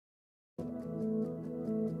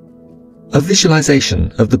A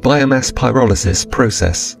visualization of the biomass pyrolysis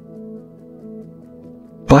process.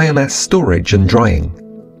 Biomass storage and drying.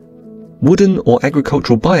 Wooden or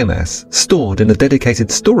agricultural biomass stored in a dedicated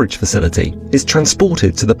storage facility is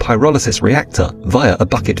transported to the pyrolysis reactor via a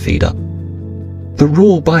bucket feeder. The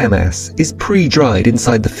raw biomass is pre-dried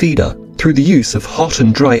inside the feeder through the use of hot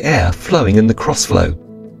and dry air flowing in the crossflow.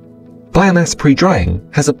 Biomass pre-drying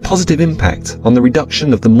has a positive impact on the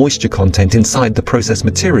reduction of the moisture content inside the process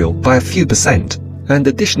material by a few percent, and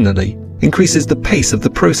additionally increases the pace of the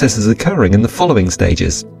processes occurring in the following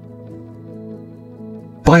stages.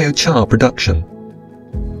 Biochar production.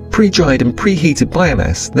 Pre-dried and preheated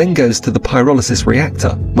biomass then goes to the pyrolysis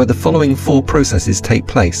reactor, where the following 4 processes take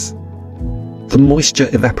place. The moisture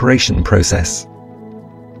evaporation process.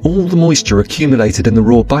 All the moisture accumulated in the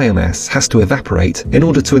raw biomass has to evaporate in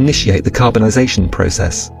order to initiate the carbonization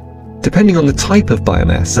process. Depending on the type of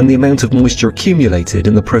biomass and the amount of moisture accumulated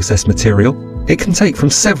in the process material, it can take from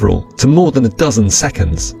several to more than a dozen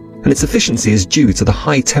seconds, and its efficiency is due to the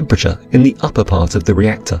high temperature in the upper part of the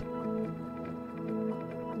reactor.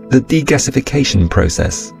 The degasification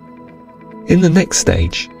process. In the next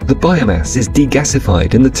stage, the biomass is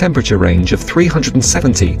degasified in the temperature range of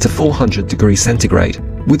 370 to 400 degrees centigrade,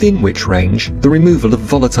 within which range the removal of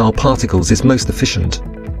volatile particles is most efficient.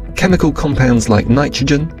 Chemical compounds like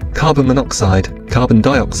nitrogen, carbon monoxide, carbon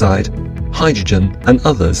dioxide, hydrogen, and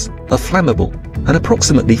others are flammable, and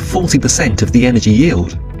approximately 40% of the energy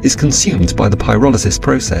yield is consumed by the pyrolysis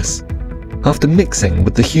process. After mixing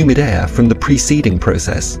with the humid air from the preceding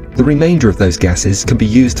process, the remainder of those gases can be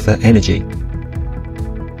used for energy.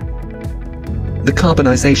 The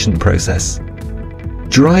carbonization process.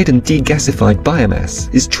 Dried and degasified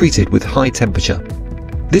biomass is treated with high temperature.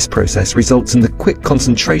 This process results in the quick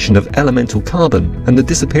concentration of elemental carbon and the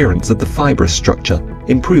disappearance of the fibrous structure,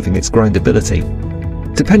 improving its grindability.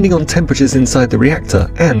 Depending on temperatures inside the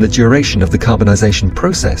reactor and the duration of the carbonization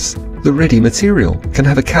process, the ready material can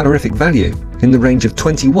have a calorific value in the range of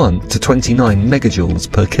 21 to 29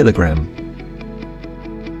 megajoules per kilogram.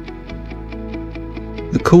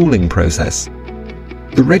 The cooling process.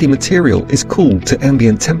 The ready material is cooled to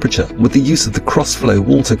ambient temperature with the use of the cross-flow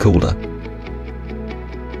water cooler.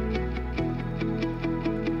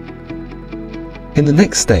 In the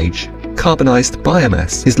next stage, carbonized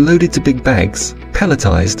biomass is loaded to big bags,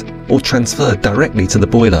 pelletized, or transferred directly to the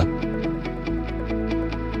boiler.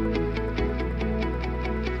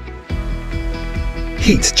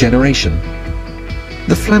 Heat generation.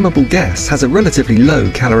 The flammable gas has a relatively low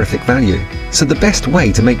calorific value, so the best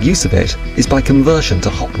way to make use of it is by conversion to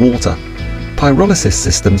hot water. Pyrolysis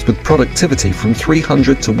systems with productivity from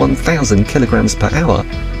 300 to 1,000 kilograms per hour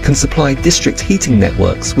can supply district heating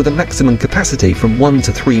networks with a maximum capacity from 1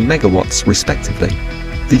 to 3 megawatts respectively.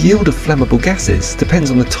 The yield of flammable gases depends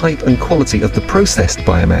on the type and quality of the processed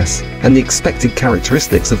biomass and the expected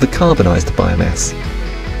characteristics of the carbonized biomass.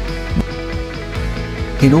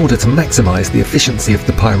 In order to maximize the efficiency of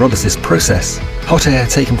the pyrolysis process, hot air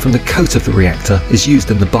taken from the coat of the reactor is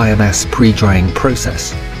used in the biomass pre-drying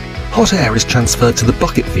process. Hot air is transferred to the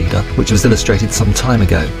bucket feeder, which was illustrated some time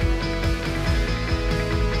ago.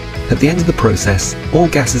 At the end of the process, all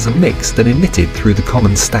gases are mixed and emitted through the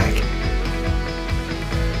common stack.